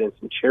the evidence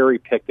and cherry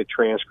pick the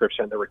transcripts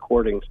and the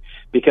recordings,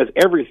 because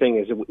everything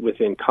is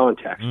within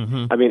context.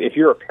 Mm-hmm. I mean, if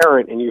you're a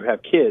parent and you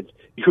have kids,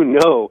 you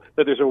know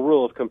that there's a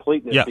rule of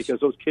completeness, yes. because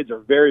those kids are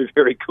very,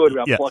 very good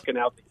about yes. plucking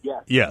out the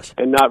yes, yes.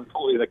 and not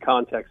fully the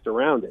context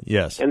around it.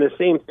 Yes. And the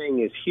same thing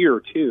is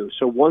here too.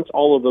 So once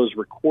all of those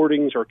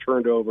recordings are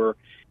turned over,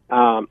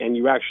 and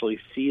you actually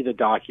see the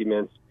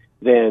documents,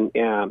 then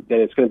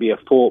it's going to be a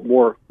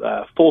more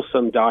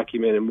fulsome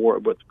document, and more.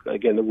 But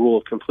again, the rule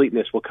of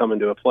completeness will come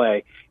into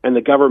play, and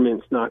the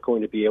government's not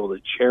going to be able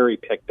to cherry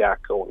pick that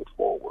going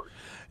forward.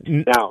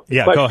 Now,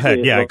 go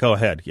ahead. Go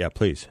ahead. Yeah,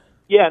 please.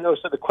 Yeah, no.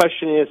 So the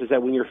question is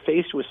that when you're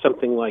faced with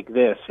something like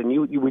this, and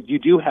you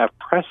do have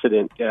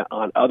precedent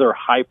on other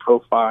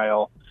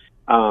high-profile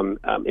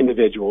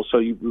individuals. So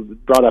you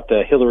brought up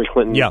the Hillary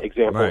Clinton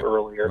example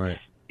earlier. Right.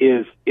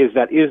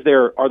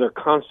 Are there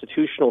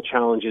constitutional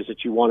challenges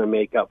that you want to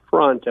make up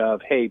front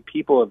of, hey,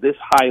 people of this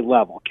high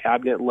level,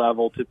 cabinet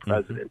level to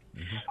president,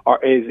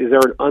 is there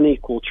an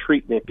unequal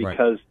treatment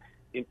because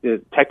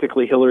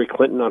technically Hillary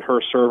Clinton on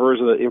her servers,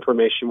 the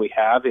information we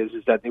have is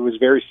that it was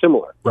very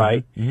similar,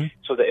 right? Mm-hmm.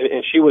 So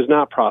and she was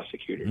not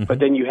prosecuted. Mm-hmm. But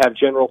then you have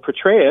General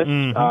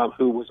Petraeus,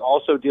 who was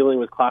also dealing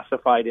with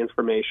classified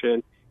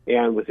information,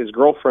 and with his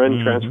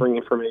girlfriend transferring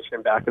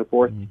information back and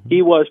forth.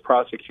 He was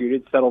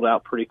prosecuted, settled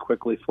out pretty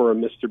quickly for a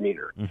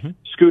misdemeanor.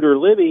 Scooter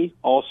Libby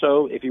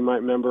also, if you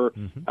might remember,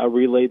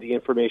 relayed the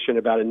information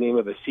about a name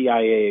of a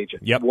CIA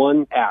agent. Yep.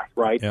 One act,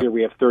 right? Yep. Here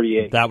we have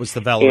 38. That was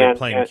the Valerie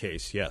Plame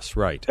case. Yes,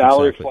 right.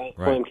 Valerie exactly.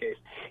 Plame case.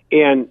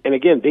 And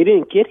again, they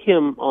didn't get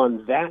him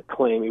on that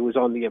claim. It was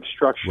on the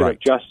obstruction of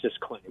justice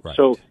claim. Right.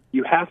 So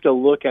you have to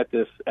look at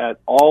this, at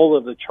all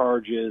of the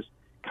charges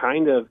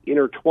kind of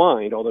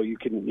intertwined, although you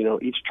can,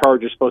 each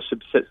charge is supposed to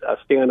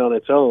stand on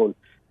its own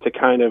to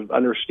kind of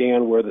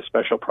understand where the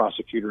special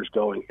prosecutor is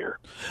going here.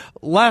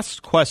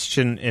 Last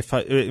question,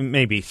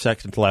 maybe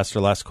second to last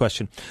or last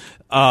question.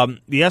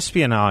 The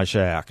Espionage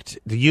Act,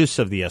 the use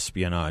of the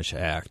Espionage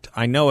Act,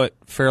 I know it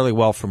fairly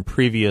well from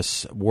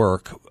previous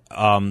work.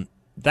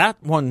 That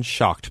one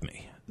shocked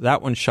me.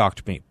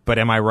 But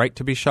am I right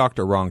to be shocked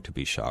or wrong to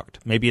be shocked?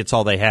 Maybe it's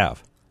all they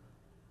have.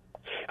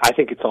 I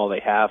think it's all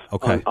they have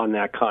on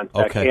that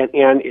context, okay.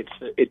 and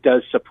it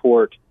does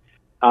support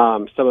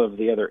some of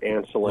the other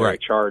ancillary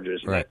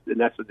charges. Right. And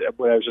that's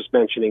what I was just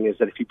mentioning, is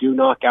that if you do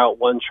knock out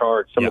one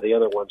charge, some of the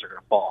other ones are going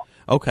to fall.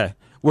 Okay.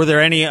 Were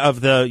there any of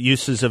the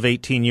uses of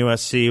 18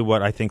 USC?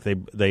 What I think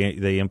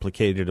they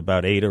implicated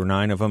about 8 or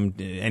 9 of them.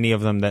 Any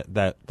of them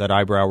that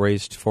eyebrow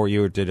raised for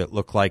you, or did it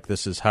look like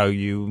this is how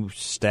you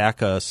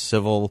stack a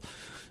civil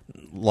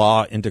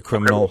law into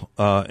criminal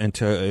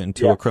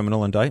into a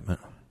criminal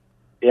indictment?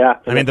 Yeah,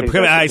 I mean,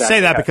 I say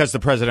that because the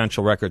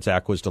Presidential Records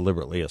Act was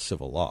deliberately a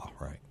civil law,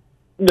 right?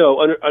 No,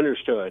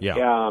 understood.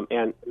 Yeah,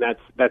 and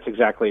that's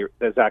exactly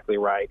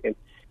right,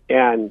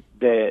 and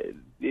they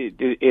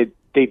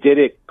did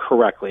it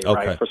correctly,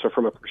 right? So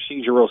from a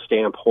procedural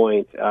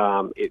standpoint,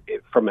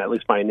 from at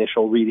least my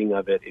initial reading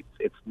of it,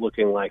 it's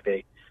looking like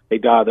they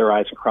dotted their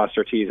I's and crossed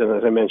their T's, and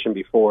as I mentioned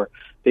before,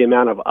 the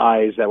amount of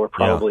I's that were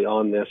probably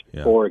on this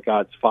before it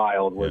got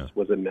filed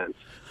was immense.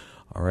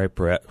 All right,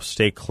 Brett,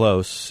 stay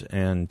close,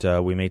 and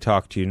we may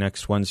talk to you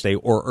next Wednesday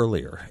or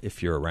earlier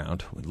if you're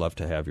around. We'd love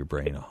to have your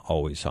brain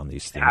always on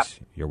these things.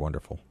 You're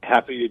wonderful.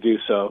 Happy to do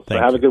so.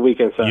 Thank have you. a good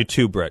weekend, Seth. You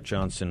too, Brett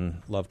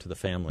Johnson. Love to the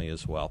family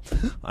as well.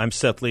 I'm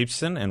Seth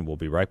Leibson, and we'll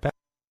be right back.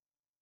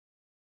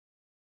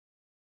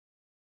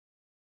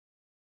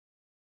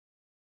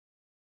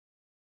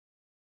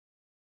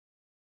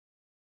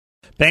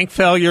 Bank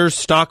failures,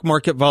 stock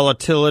market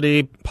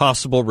volatility,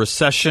 possible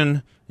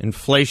recession,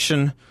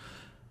 inflation.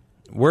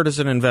 Where does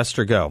an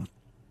investor go?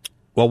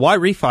 Well,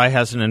 YRefi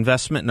has an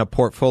investment in a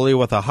portfolio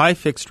with a high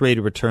fixed rate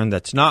of return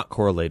that's not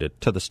correlated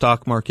to the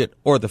stock market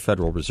or the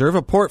Federal Reserve.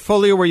 A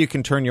portfolio where you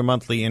can turn your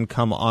monthly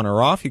income on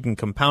or off. You can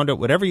compound it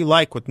whatever you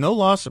like with no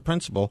loss of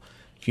principal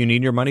if you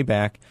need your money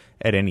back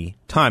at any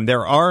time.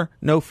 There are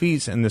no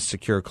fees in this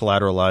secure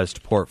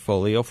collateralized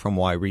portfolio from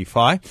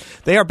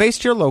YRefi. They are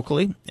based here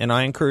locally, and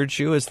I encourage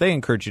you, as they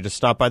encourage you, to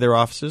stop by their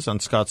offices on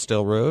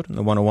Scottsdale Road and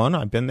the 101.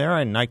 I've been there,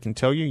 and I can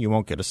tell you, you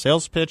won't get a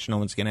sales pitch. No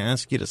one's going to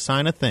ask you to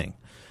sign a thing.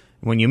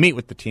 When you meet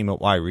with the team at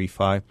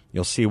YRefi,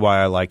 you'll see why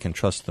I like and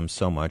trust them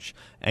so much,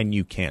 and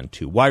you can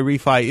too.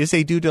 YRefi is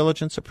a due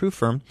diligence approved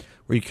firm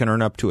where you can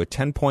earn up to a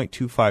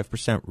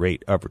 10.25%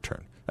 rate of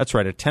return. That's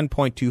right, a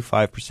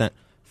 10.25%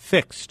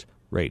 fixed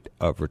rate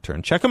of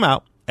return. Check them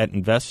out at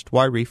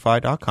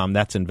investyrrefi.com.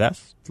 That's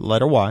invest,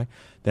 letter Y,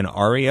 then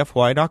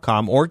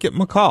REFY.com, or give them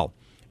a call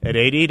at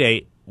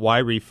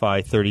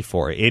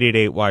 888-YREFI-34,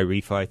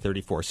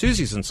 888-YREFI-34.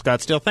 Susie's in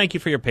Scottsdale. Thank you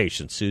for your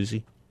patience,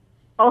 Susie.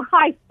 Oh,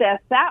 hi,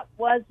 Seth. That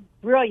was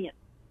brilliant.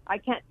 I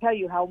can't tell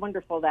you how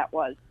wonderful that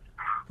was.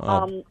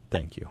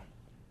 Thank you.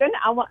 Then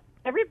I want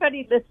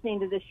everybody listening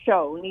to this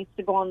show needs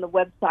to go on the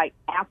website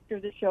after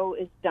the show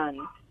is done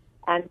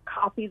and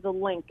copy the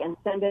link and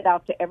send it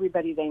out to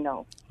everybody they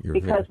know.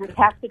 Because we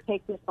have to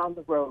take this on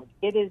the road.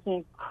 It is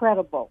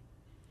incredible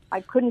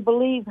I couldn't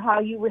believe how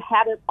you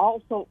had it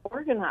all so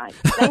organized.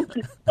 Thank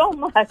you so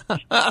much.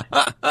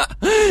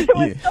 It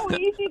was so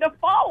easy to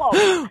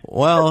follow.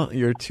 Well,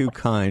 you're too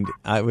kind.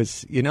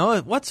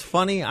 What's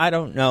funny? I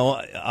don't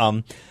know.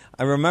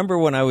 I remember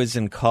when I was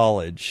in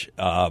college,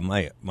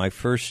 my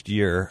first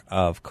year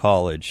of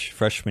college,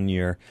 freshman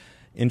year,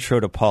 intro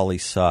to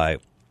poli-sci,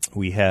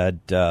 we had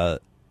a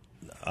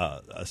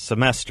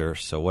semester,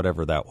 so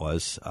whatever that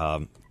was,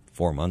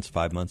 4 months,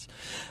 5 months.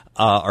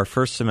 Our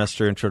first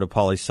semester intro to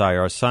poli-sci,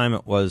 our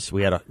assignment was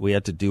we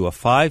had to do a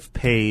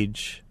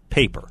 5-page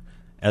paper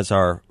as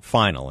our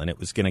final, and it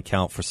was going to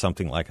count for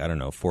something like,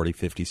 40,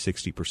 50,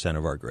 60%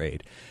 of our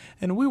grade.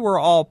 And we were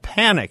all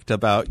panicked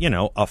about,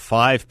 a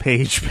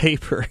 5-page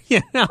paper,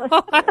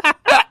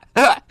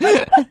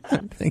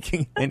 I'm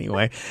thinking,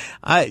 anyway,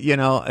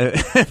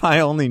 if I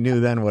only knew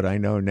then what I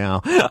know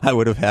now, I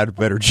would have had a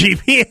better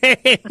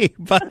GPA.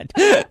 But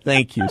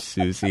thank you,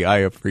 Susie. I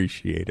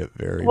appreciate it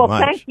very much. Well,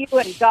 thank you,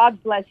 and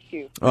God bless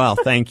you. Well,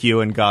 thank you,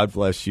 and God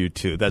bless you,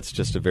 too. That's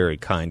just a very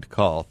kind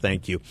call.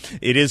 Thank you.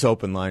 It is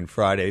Open Line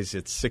Fridays.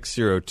 It's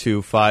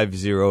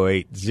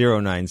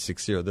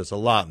 602-508-0960. There's a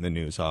lot in the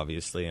news,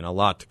 obviously, and a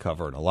lot to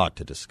cover and a lot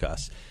to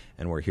discuss.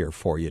 And we're here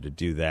for you to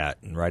do that.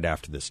 And right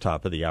after this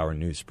top of the hour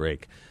news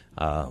break,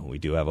 we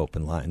do have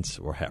open lines.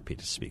 We're happy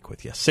to speak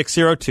with you.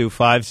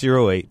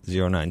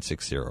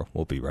 602-508-0960.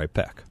 We'll be right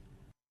back.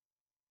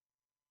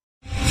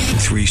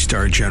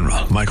 3-star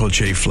General Michael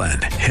J.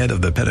 Flynn, head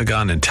of the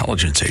Pentagon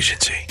Intelligence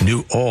Agency,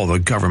 knew all the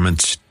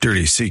government's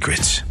dirty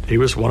secrets. He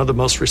was one of the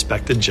most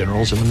respected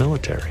generals in the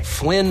military.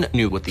 Flynn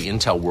knew what the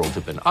intel world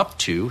had been up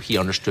to. He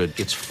understood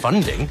its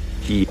funding.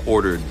 He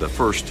ordered the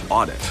first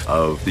audit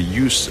of the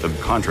use of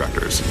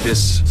contractors.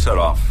 This set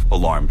off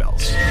alarm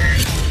bells.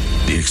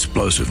 The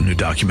explosive new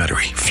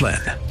documentary, Flynn,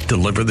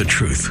 Deliver the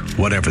Truth,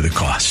 Whatever the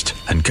Cost,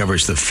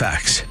 uncovers the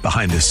facts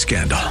behind this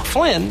scandal.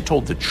 Flynn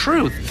told the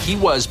truth. He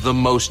was the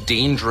most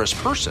dangerous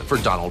person for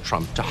Donald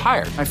Trump to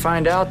hire. I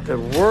find out the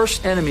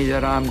worst enemy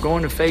that I'm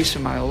going to face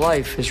in my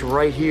life is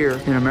right here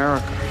in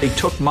America. They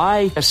took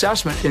my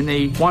assessment and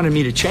they wanted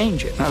me to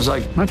change it. And I was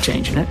like, I'm not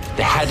changing it.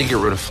 They had to get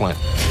rid of Flynn.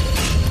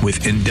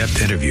 With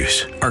in-depth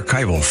interviews,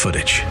 archival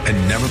footage,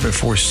 and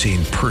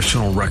never-before-seen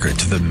personal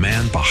records of the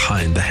man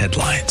behind the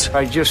headlines.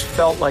 I just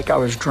felt like I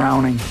was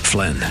drowning.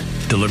 Flynn,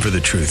 Deliver the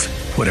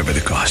Truth, Whatever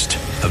the Cost.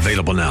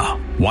 Available now.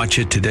 Watch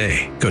it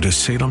today. Go to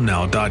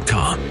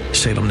salemnow.com.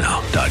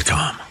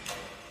 salemnow.com.